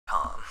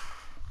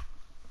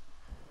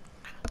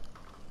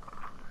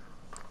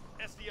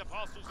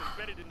Hostiles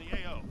embedded in the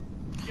AO.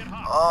 Get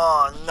hot.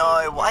 Oh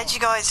no, why'd you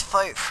guys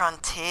vote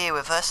Frontier?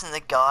 We're versing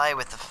the guy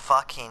with the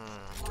fucking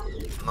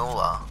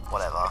moolah,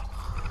 whatever.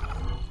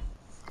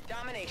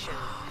 Domination.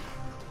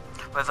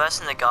 We're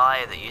versing the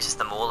guy that uses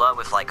the moolah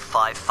with like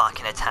 5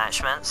 fucking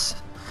attachments.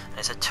 And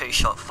it's a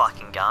 2-shot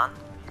fucking gun.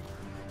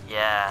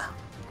 Yeah.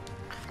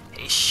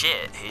 He's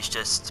shit, he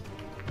just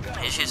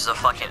uses a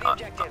fucking...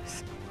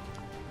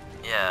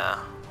 yeah.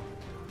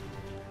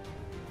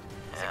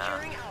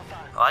 Yeah.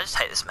 Oh, I just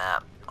hate this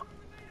map.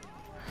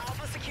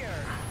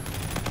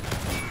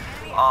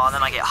 Oh, and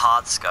then I get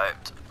hard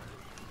scoped.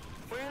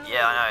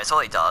 Yeah, I know, it's all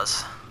he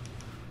does.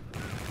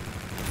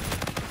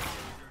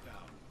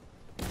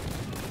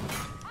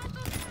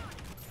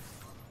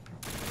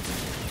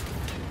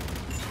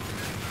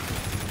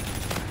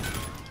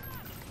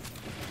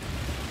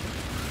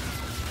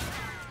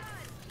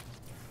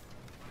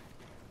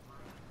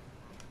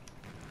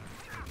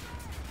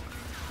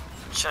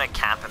 I'm just gonna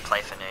camp and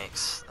play for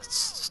nukes. That's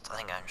just, I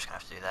think I'm just gonna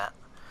have to do that.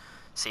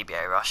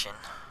 CBA Russian.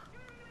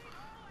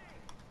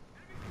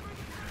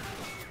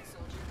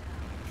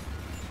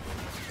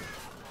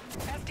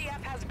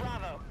 SDF has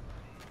Bravo.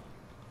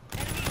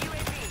 Enemy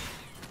UAV.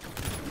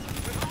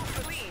 We've lost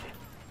the lead.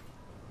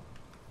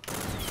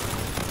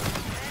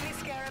 Enemy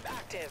Scarab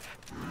active.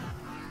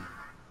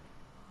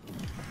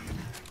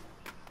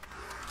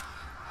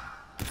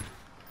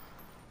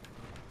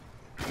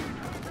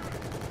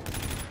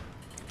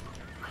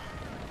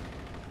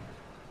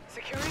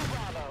 Securing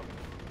Bravo.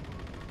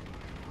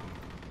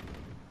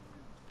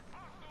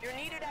 You're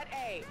needed at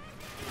A.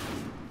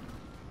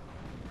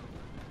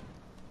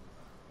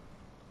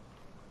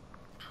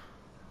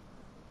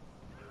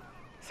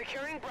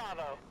 Securing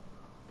Bravo.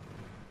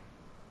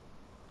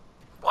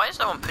 Why is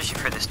no one pushing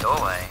through this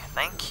doorway?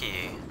 Thank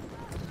you.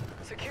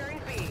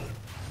 Securing B.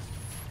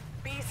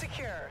 B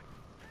secure.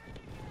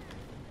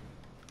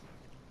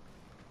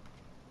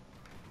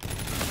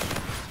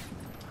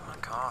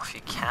 Fuck off, you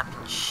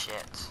camping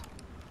shit.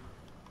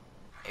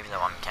 Even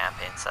though I'm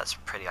camping, so that's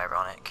pretty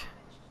ironic.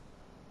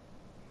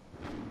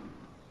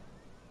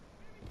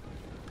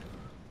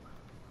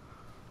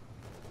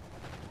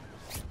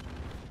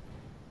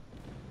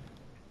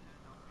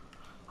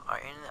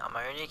 I'm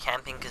only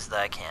camping because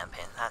they're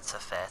camping. That's a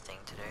fair thing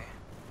to do.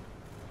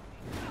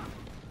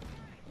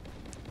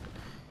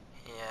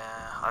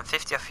 Yeah, I'm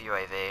 50 off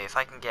UAV. If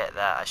I can get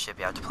that, I should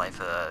be able to play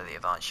for the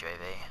advanced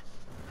UAV.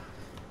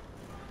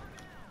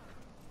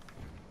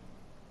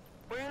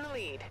 We're in the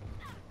lead.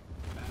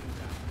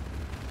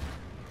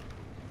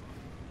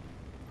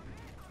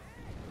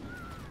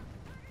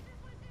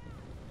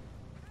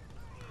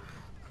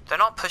 They're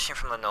not pushing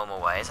from the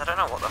normal ways. I don't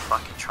know what they're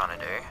fucking trying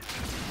to do.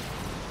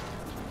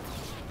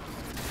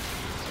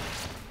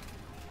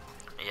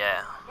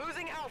 Yeah.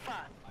 Losing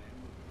Alpha.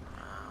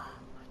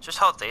 Just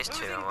hold these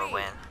two and we'll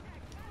win.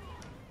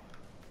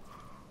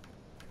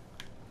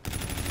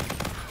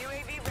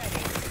 UAV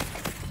ready.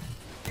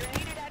 You're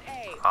needed at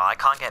A. Oh, I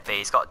can't get B.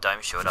 He's got a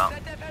dome shield up.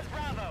 ZF as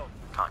Bravo.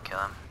 Can't kill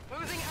him.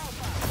 Losing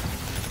Alpha.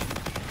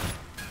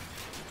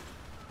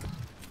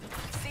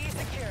 C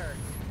secure.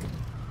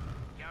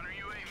 Counter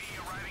UAV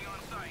arriving on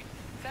site.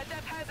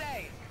 ZF has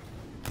A.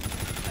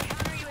 The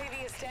counter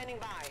UAV is standing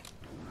by.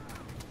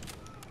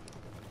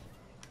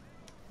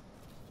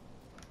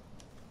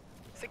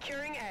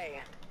 Securing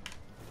A.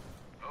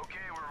 Okay,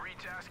 we're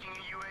retasking a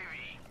UAV.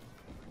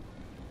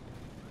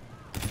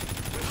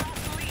 We've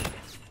lost the lead.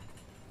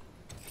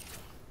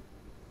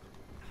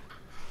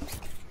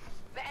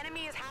 The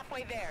enemy is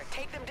halfway there.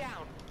 Take them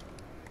down.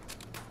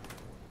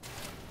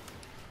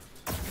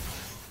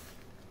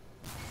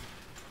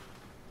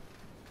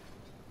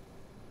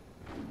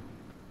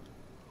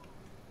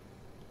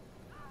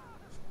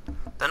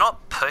 They're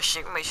not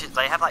pushing.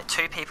 They have like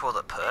 2 people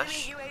that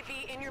push. Enemy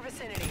UAV in your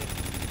vicinity.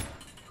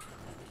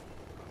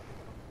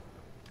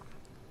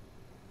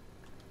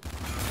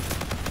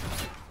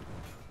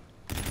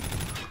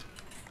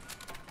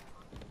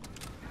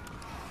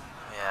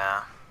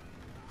 Yeah.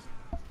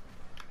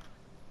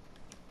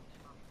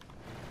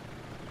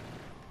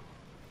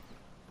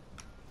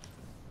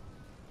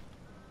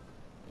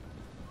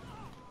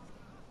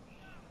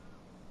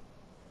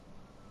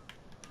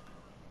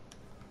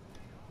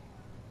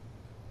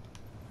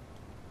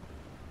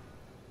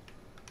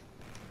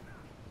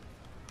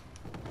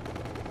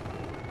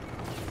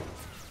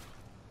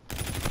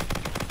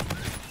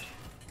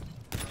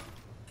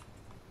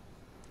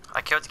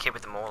 I killed the kid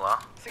with the mauler.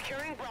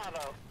 Securing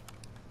Bravo.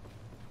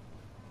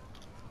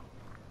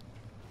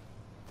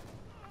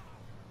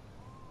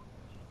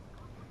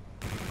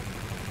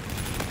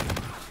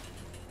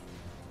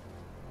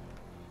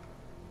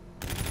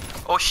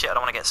 Oh shit, I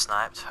don't want to get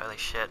sniped. Holy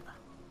shit.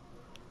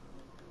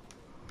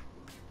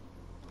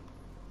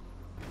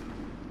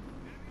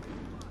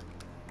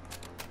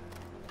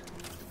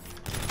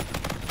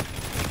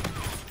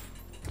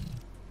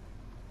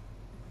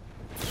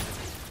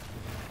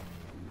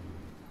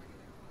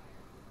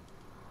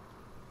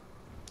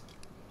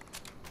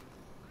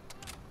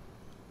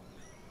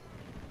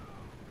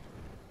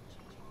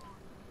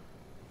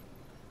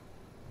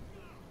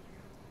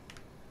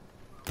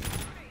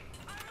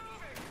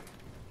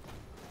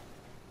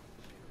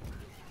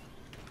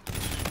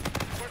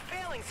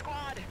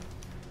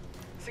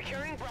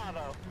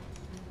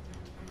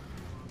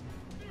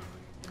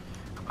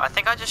 I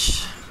think I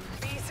just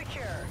Be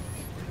secure.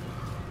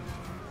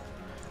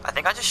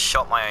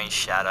 shot my own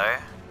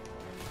shadow.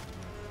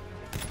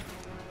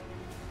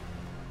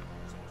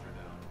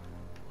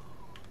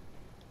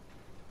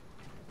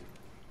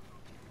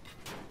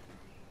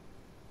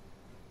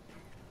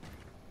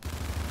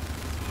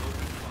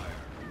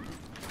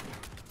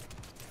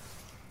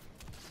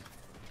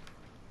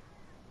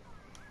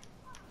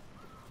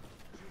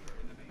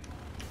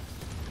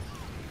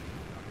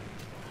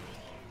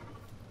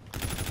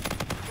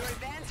 Your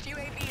advanced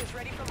UAV is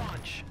ready for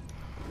launch.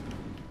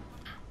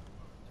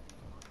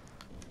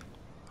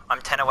 I'm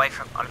 10 away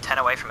from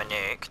a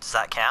nuke. Does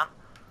that count?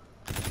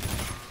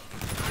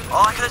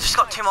 Oh, I could have just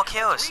got 2 more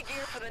kills.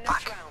 Re-gear for the next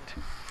Fuck. round.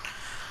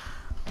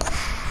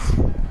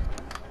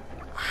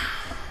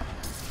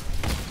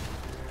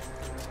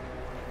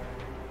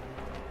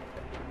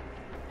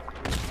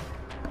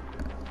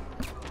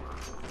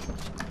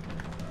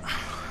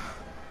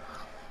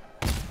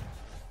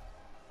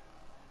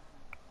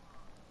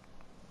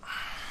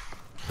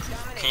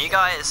 Can you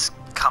guys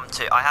come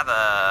to? I have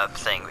a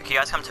thing. Can you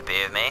guys come to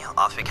B with me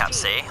after we cap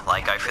C?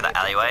 Like go through that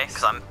alleyway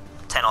because I'm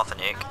 10 off a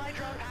nuke. Ally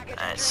drone package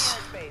Nice.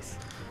 entering airspace.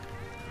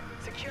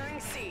 Securing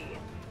C.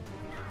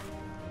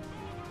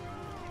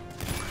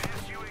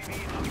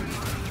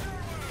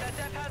 That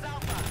def has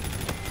Alpha.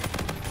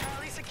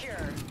 Charlie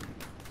secure.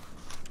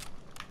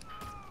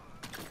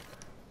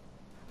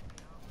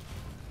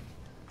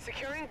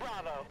 Securing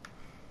Bravo.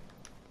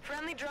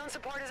 Friendly drone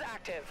support is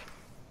active.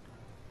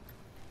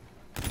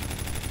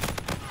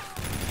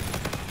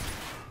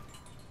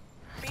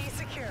 Be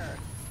secure.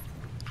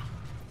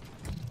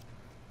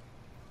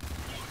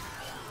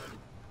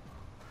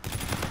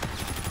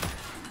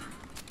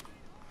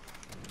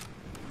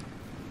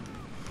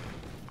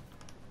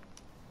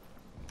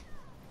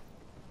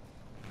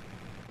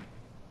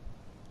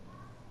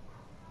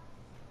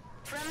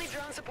 Friendly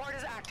drone support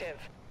is active.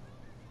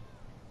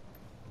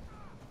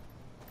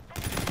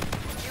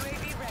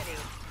 UAV ready.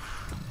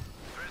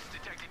 Threats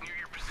detected near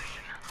your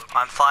position.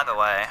 I'm 5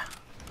 away.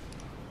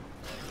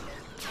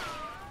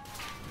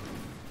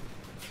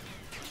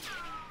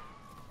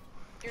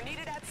 You're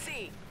needed at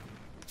C.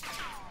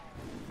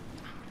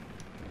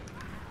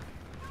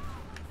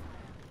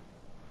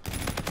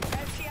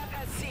 STF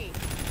has C.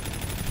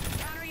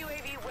 Counter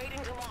UAV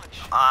waiting to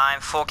launch.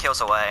 I'm 4 kills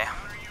away.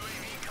 Counter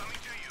UAV coming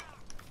to you.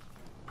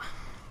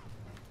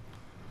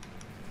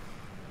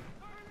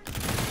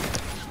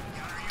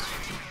 Counter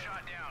UAV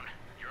shot down.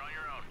 You're on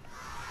your own.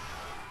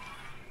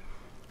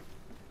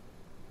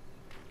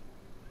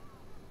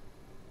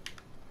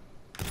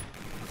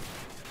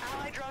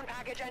 Ally drone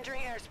package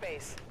entering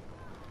airspace.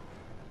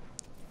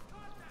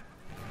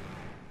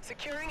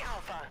 Securing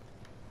Alpha.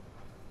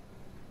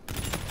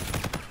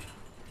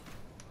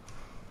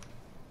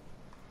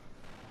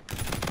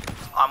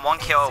 I'm 1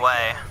 kill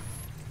away.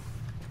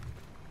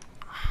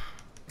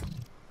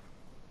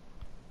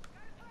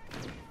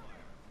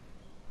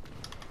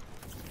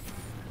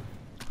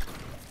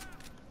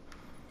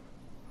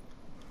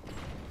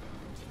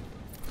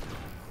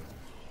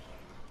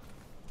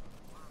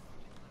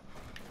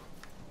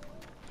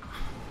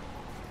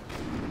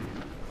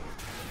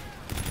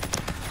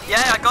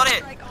 Yeah, I got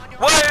it.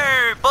 Woo,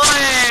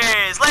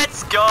 boys,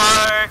 let's go.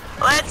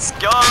 Let's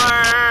go.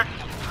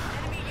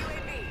 Enemy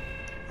UAV.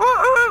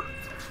 Woo!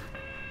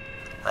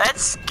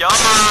 Let's go.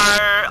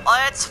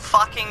 Let's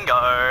fucking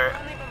go.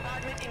 Friendly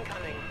bombardment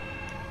incoming.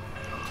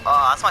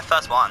 Oh, that's my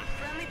first one.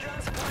 Friendly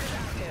drone support is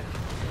active.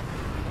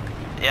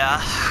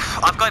 Yeah,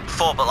 I've got it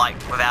before, but like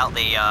without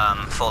the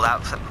full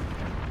outfit.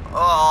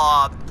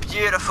 Oh,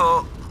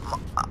 beautiful.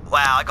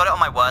 Wow, I got it on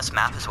my worst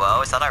map as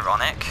well. Is that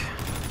ironic?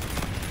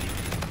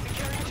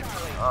 Securing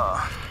Charlie.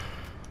 Oh.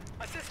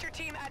 Assist your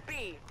team at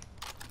B.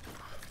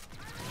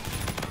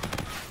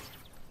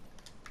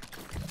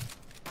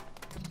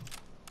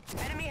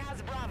 Enemy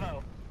has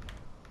Bravo.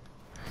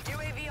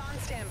 UAV on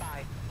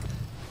standby.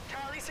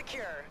 Charlie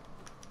secure.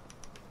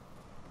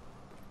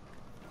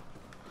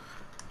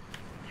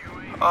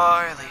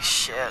 Holy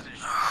shit.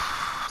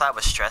 That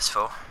was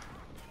stressful.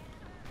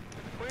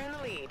 We're in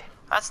the lead.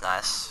 That's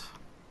nice.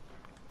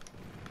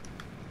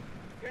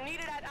 You're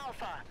needed at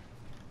Alpha.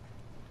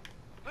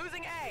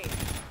 Losing A.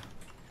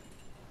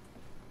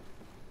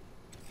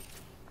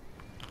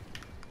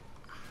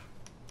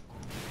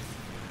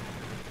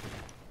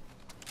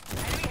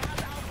 Enemy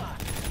has Alpha.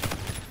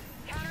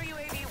 Counter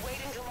UAV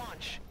waiting to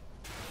launch.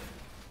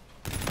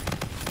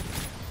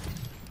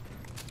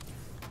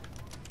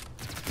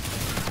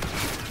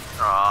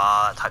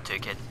 Oh, that type 2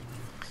 kid.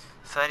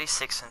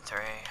 36 and 3.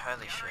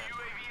 Holy shit.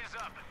 UAV is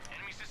up.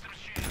 Enemy systems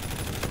jammed.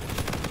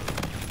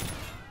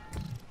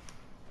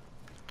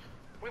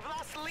 We've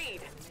lost the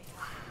lead.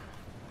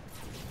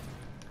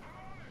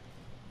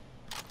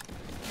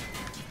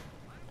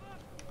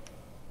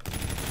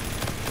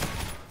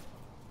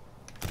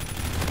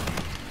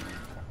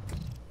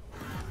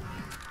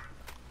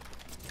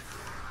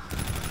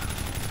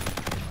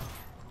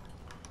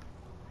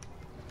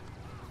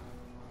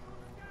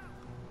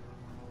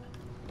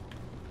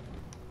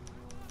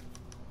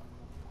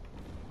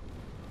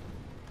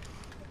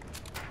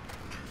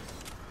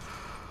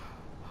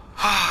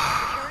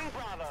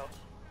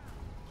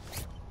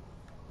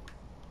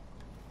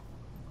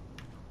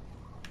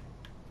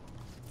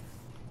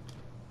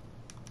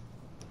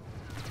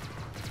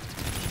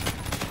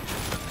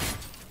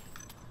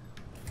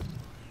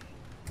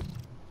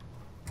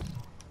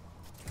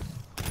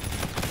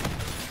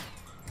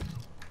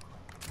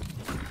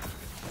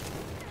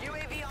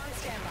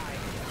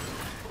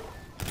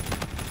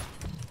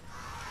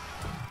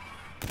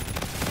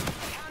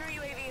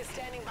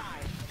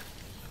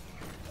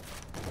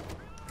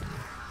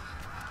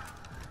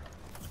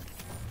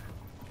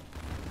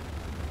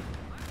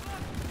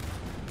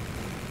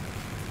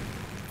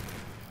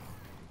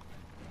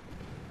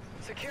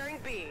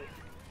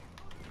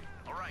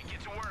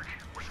 get to work.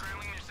 We're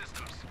scrambling their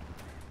systems.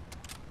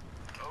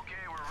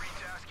 Okay, we're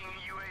retasking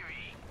a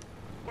UAV.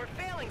 We're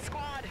failing,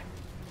 squad.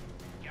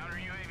 Counter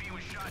UAV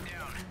was shot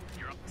down.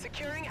 You're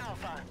Securing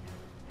Alpha.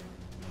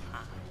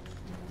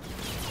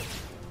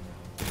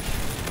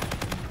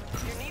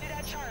 You're needed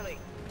at Charlie.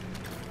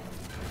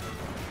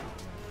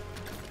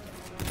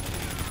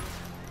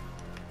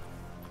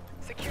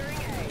 Securing A.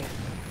 A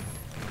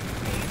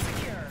is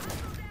secure.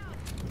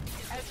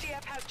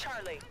 SDF has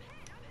Charlie.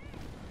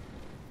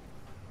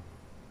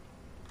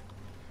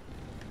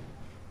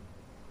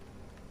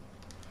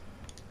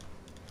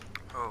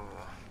 Oh.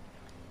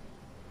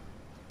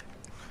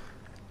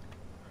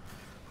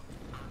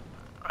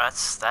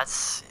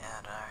 That's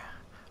yeah, no.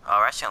 Oh,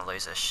 we're actually gonna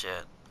lose this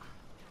shit.